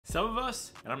Some of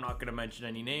us, and I'm not going to mention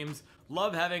any names,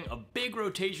 love having a big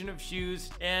rotation of shoes,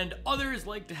 and others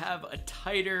like to have a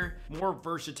tighter, more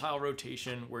versatile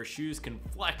rotation where shoes can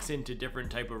flex into different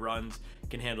type of runs,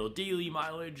 can handle daily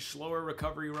mileage, slower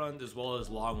recovery runs, as well as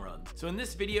long runs. So in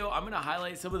this video, I'm going to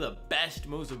highlight some of the best,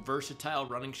 most versatile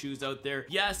running shoes out there.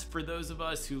 Yes, for those of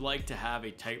us who like to have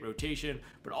a tight rotation,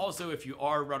 but also if you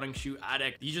are a running shoe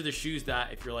addict, these are the shoes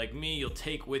that, if you're like me, you'll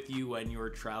take with you when you're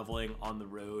traveling on the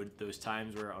road, those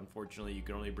times where unfortunately you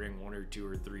can only bring 1 or 2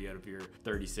 or 3 out of your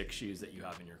 36 shoes that you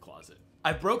have in your closet.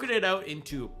 I've broken it out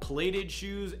into plated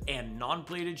shoes and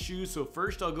non-plated shoes. So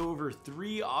first I'll go over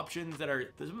 3 options that are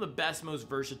some of the best, most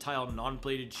versatile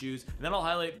non-plated shoes. And then I'll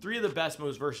highlight 3 of the best,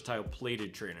 most versatile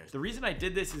plated trainers. The reason I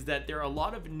did this is that there are a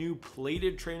lot of new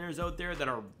plated trainers out there that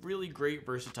are really great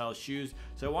versatile shoes.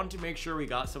 So I wanted to make sure we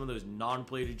got some of those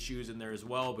non-plated shoes in there as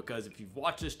well, because if you've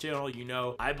watched this channel, you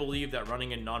know I believe that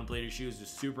running in non-plated shoes is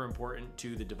super important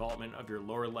to the development of your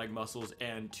lower leg muscles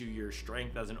and to your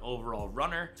strength as an overall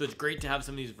runner. So it's great to have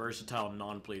some of these versatile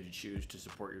non-plated shoes to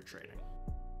support your training.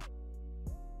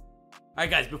 All right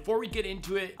guys, before we get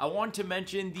into it, I want to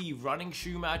mention the running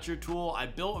shoe matcher tool. I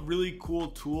built a really cool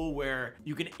tool where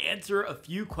you can answer a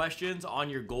few questions on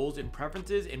your goals and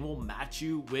preferences and we'll match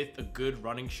you with a good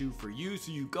running shoe for you.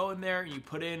 So you go in there and you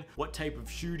put in what type of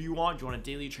shoe do you want? Do you want a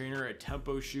daily trainer, a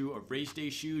tempo shoe, a race day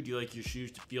shoe? Do you like your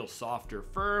shoes to feel soft or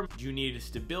firm? Do you need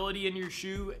stability in your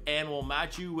shoe? And we'll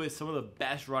match you with some of the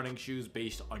best running shoes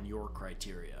based on your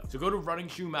criteria. So go to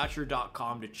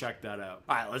runningshoematcher.com to check that out.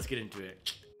 All right, let's get into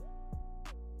it.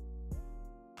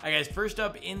 Alright guys, first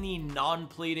up in the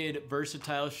non-plated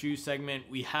versatile shoe segment,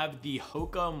 we have the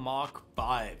Hoka Mach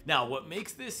X. Now, what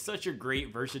makes this such a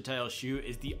great versatile shoe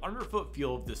is the underfoot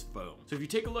feel of this foam. So if you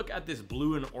take a look at this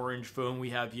blue and orange foam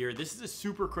we have here, this is a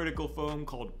super critical foam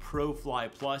called Pro Fly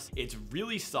Plus. It's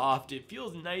really soft, it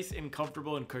feels nice and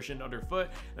comfortable and cushioned underfoot,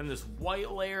 and this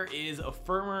white layer is a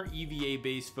firmer EVA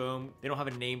based foam. They don't have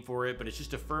a name for it, but it's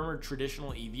just a firmer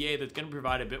traditional EVA that's going to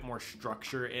provide a bit more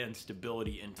structure and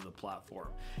stability into the platform.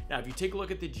 Now, if you take a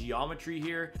look at the geometry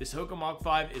here, this Hoka Mach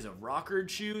X is a rockered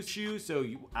shoe, so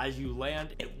as you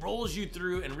land, it rolls you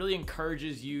through and really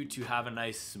encourages you to have a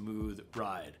nice smooth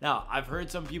ride. Now, I've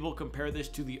heard some people compare this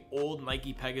to the old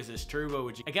Nike Pegasus Turbo,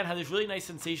 which again had this really nice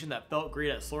sensation that felt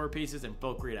great at slower paces and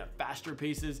felt great at faster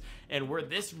paces. And where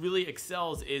this really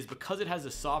excels is because it has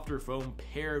a softer foam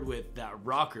paired with that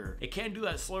rocker. It can do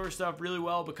that slower stuff really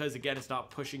well because again, it's not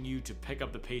pushing you to pick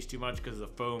up the pace too much because the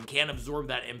foam can absorb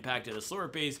that impact at a slower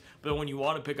pace. But when you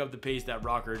want to pick up the pace, that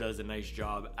rocker does a nice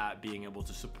job at being able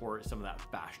to support some of that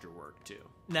faster work too.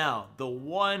 Now, the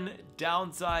one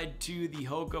downside to the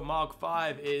Hoka Mach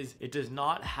X is it does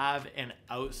not have an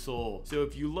outsole. So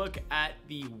if you look at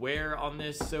the wear on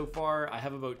this so far, I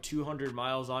have about 200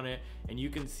 miles on it, and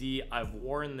you can see I've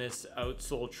worn this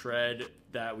outsole tread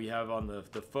that we have on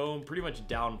the foam pretty much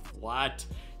down flat.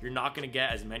 You're not going to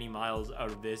get as many miles out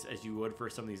of this as you would for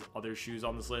some of these other shoes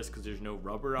on this list because there's no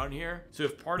rubber on here. So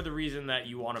if part of the reason that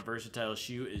you want a versatile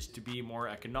shoe is to be more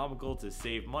economical, to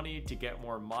save money, to get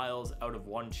more miles out of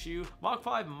one shoe, Mach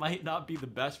 5 might not be the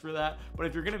best for that. But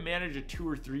if you're going to manage a 2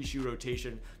 or 3 shoe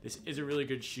rotation, this is a really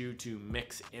good shoe to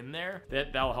mix in there.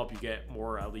 That'll help you get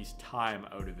more, at least time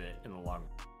out of it in the long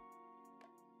run.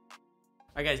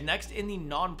 Alright guys, next in the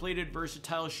non-plated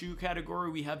versatile shoe category,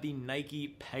 we have the Nike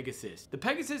Pegasus. The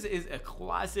Pegasus is a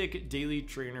classic daily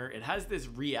trainer. It has this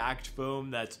React foam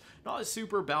that's not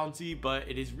super bouncy, but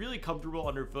it is really comfortable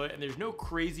underfoot and there's no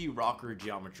crazy rocker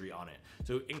geometry on it.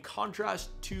 So in contrast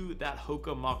to that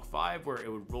Hoka Mach X where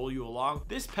it would roll you along,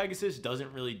 this Pegasus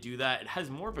doesn't really do that. It has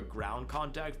more of a ground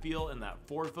contact feel in that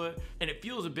forefoot and it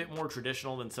feels a bit more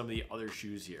traditional than some of the other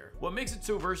shoes here. What makes it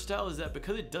so versatile is that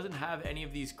because it doesn't have any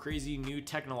of these crazy new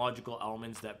technological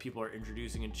elements that people are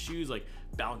introducing in shoes like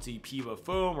bouncy Puma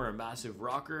foam or a massive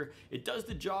rocker, it does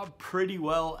the job pretty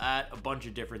well at a bunch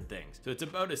of different things. So it's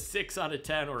about a 6 out of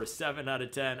 10 or a 7 out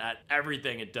of 10 at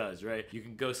everything it does, right? You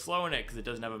can go slow in it because it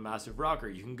doesn't have a massive rocker.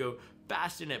 You can go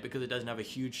fast in it because it doesn't have a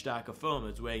huge stack of foam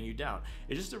that's weighing you down.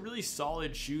 It's just a really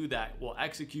solid shoe that will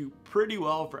execute pretty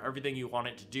well for everything you want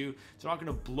it to do. It's not going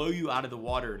to blow you out of the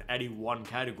water in any one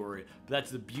category, but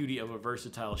that's the beauty of a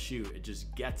versatile shoe. It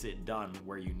just gets it done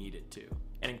where you need it to.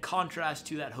 And in contrast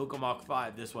to that Hoka Mach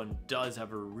X, this one does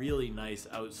have a really nice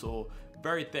outsole,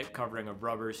 very thick covering of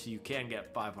rubber, so you can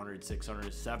get 500,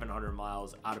 600, 700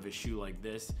 miles out of a shoe like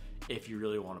this if you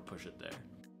really want to push it there.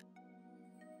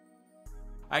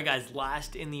 Alright guys,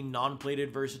 last in the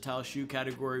non-plated versatile shoe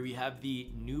category, we have the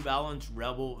New Balance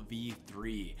Rebel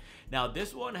V3. Now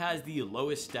this one has the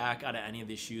lowest stack out of any of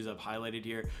the shoes I've highlighted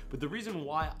here, but the reason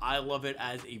why I love it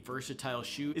as a versatile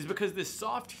shoe is because this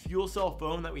soft fuel cell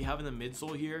foam that we have in the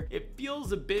midsole here, it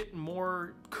feels a bit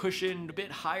more cushioned, a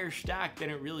bit higher stack than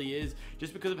it really is,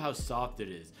 just because of how soft it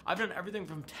is. I've done everything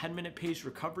from 10-minute pace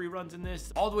recovery runs in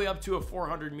this, all the way up to a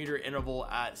 400-meter interval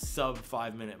at sub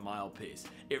 5-minute mile pace.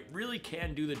 It really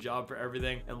can do the job for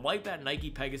everything, and like that Nike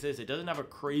Pegasus, it doesn't have a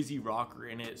crazy rocker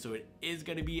in it, so it is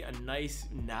going to be a nice,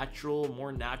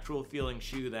 more natural feeling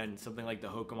shoe than something like the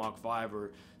Hoka Mach 5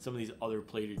 or some of these other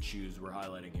plated shoes we're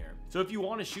highlighting here. So if you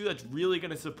want a shoe that's really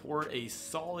going to support a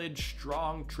solid,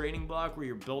 strong training block where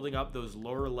you're building up those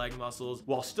lower leg muscles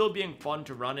while still being fun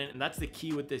to run in, and that's the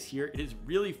key with this here, it is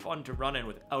really fun to run in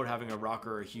without having a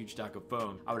rocker or a huge stack of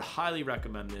foam, I would highly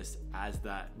recommend this as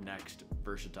that next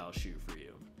versatile shoe for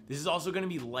you. This is also going to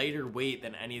be lighter weight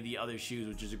than any of the other shoes,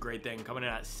 which is a great thing, coming in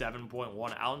at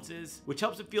 7.1 ounces, which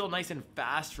helps it feel nice and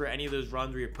fast for any of those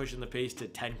runs where you're pushing the pace to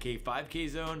 10K, 5K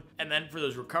zone. And then for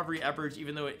those recovery efforts,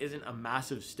 even though it isn't a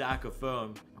massive stack of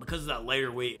foam, because of that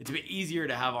lighter weight, it's a bit easier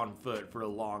to have on foot for a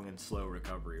long and slow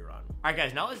recovery run. All right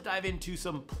guys, now let's dive into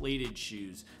some plated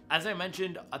shoes. As I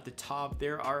mentioned at the top,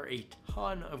 there are a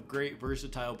ton of great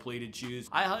versatile plated shoes.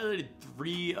 I highlighted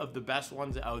 3 of the best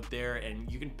ones out there, and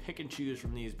you can pick and choose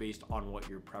from these based on what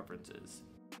your preference is.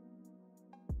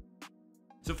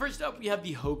 So first up, we have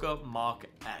the Hoka Mach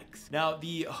X. Now,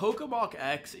 the Hoka Mach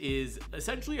X is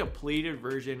essentially a plated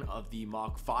version of the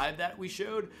Mach 5 that we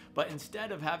showed, but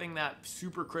instead of having that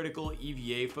super critical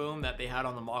EVA foam that they had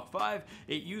on the Mach 5,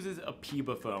 it uses a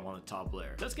Puma foam on the top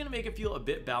layer. That's gonna make it feel a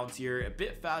bit bouncier, a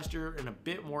bit faster, and a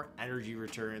bit more energy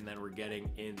return than we're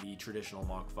getting in the traditional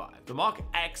Mach 5. The Mach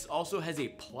X also has a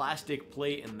plastic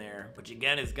plate in there, which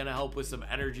again is gonna help with some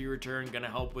energy return, gonna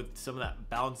help with some of that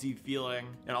bouncy feeling,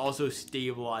 and also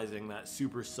stabilizing that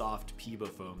super soft Puma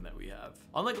foam that we have.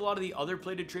 Unlike a lot of the other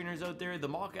plated trainers out there, the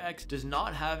Mach X does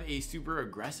not have a super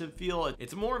aggressive feel.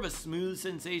 It's more of a smooth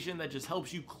sensation that just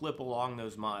helps you clip along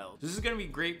those miles. This is going to be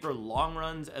great for long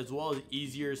runs as well as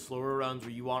easier, slower runs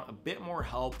where you want a bit more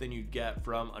help than you'd get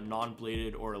from a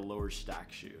non-plated or a lower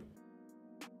stack shoe.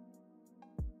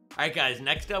 Alright guys,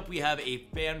 next up we have a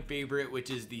fan favorite, which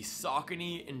is the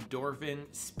Saucony Endorphin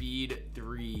Speed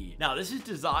 3. Now this is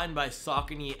designed by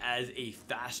Saucony as a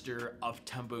faster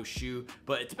up-tempo shoe,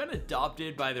 but it's been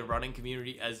adopted by the running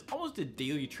community as almost a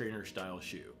daily trainer style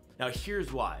shoe. Now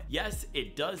here's why. Yes,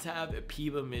 it does have a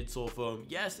Puma midsole foam.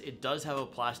 Yes, it does have a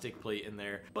plastic plate in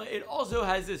there, but it also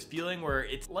has this feeling where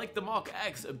it's like the Mach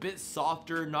X, a bit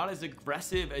softer, not as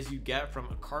aggressive as you get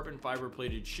from a carbon fiber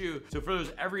plated shoe. So for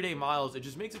those everyday miles, it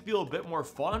just makes it feel a bit more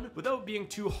fun without being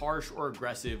too harsh or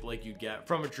aggressive like you get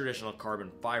from a traditional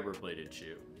carbon fiber plated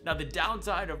shoe. Now the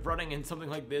downside of running in something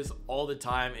like this all the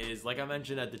time is, like I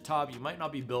mentioned at the top, you might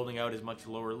not be building out as much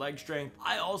lower leg strength.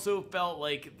 I also felt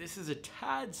like this is a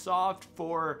tad soft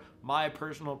for my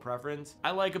personal preference. I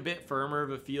like a bit firmer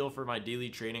of a feel for my daily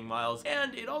training miles,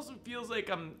 and it also feels like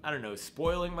I'm, I don't know,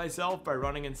 spoiling myself by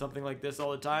running in something like this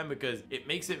all the time because it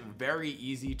makes it very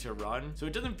easy to run. So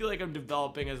it doesn't feel like I'm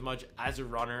developing as much as a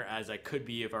runner as I could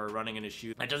be if I were running in a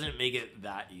shoe that doesn't make it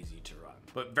that easy to run.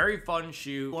 But very fun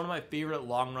shoe, one of my favorite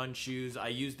long run shoes. I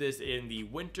used this in the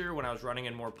winter when I was running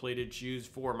in more plated shoes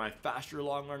for my faster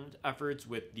long run efforts,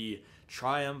 with the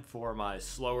Triumph for my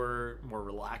slower, more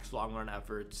relaxed long run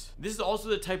efforts. This is also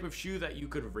the type of shoe that you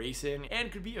could race in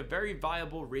and could be a very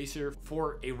viable racer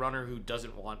for a runner who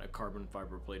doesn't want a carbon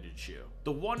fiber plated shoe.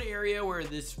 The one area where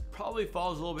this probably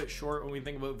falls a little bit short when we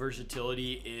think about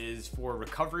versatility is for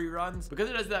recovery runs. Because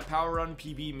it has that Power Run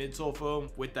PB midsole foam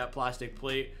with that plastic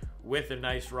plate, with a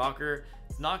nice rocker,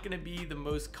 it's not going to be the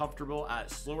most comfortable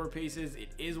at slower paces. It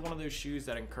is one of those shoes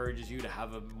that encourages you to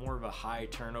have a more of a high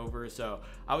turnover, so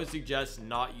I would suggest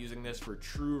not using this for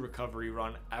true recovery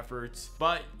run efforts,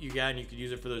 but again, you could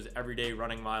use it for those everyday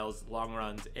running miles, long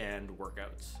runs, and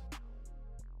workouts.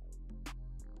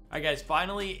 Alright guys,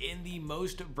 finally in the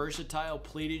most versatile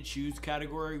plated shoes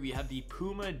category, we have the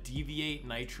Puma Deviate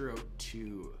Nitro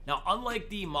 2. Now, unlike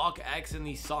the Mach X and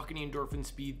the Saucony Endorphin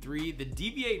Speed 3, the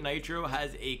Deviate Nitro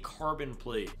has a carbon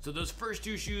plate. So those first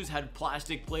two shoes had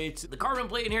plastic plates. The carbon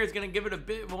plate in here is going to give it a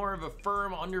bit more of a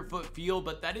firm underfoot feel,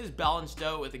 but that is balanced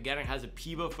out with, again, it has a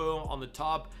Puma foam on the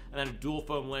top and then a dual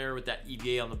foam layer with that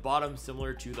EVA on the bottom,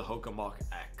 similar to the Hoka Mach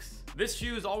X. This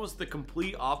shoe is almost the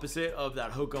complete opposite of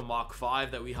that Hoka Mach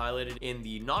 5 that we highlighted in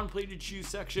the non-plated shoe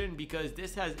section, because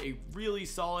this has a really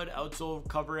solid outsole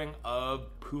covering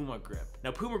of Puma grip.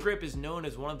 Now, Puma grip is known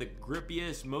as one of the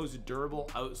grippiest, most durable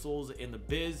outsoles in the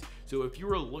biz, So if you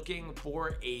were looking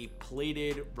for a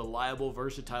plated, reliable,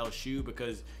 versatile shoe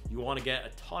because you want to get a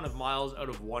ton of miles out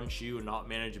of one shoe and not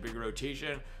manage a big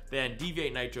rotation, then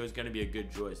Deviate Nitro is going to be a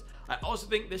good choice. I also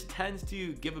think this tends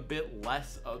to give a bit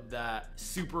less of that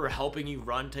super helping you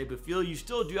run type of feel. You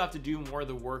still do have to do more of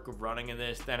the work of running in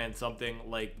this than in something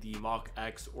like the Mach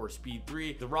X or Speed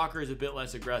 3. The rocker is a bit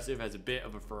less aggressive, has a bit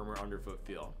of a firmer underfoot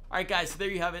feel. All right, guys, so there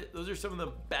you have it. Those are some of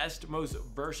the best, most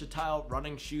versatile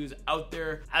running shoes out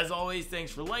there. As always,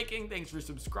 thanks for liking, thanks for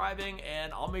subscribing,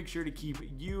 and I'll make sure to keep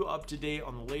you up to date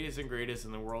on the latest and greatest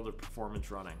in the world of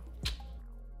performance running.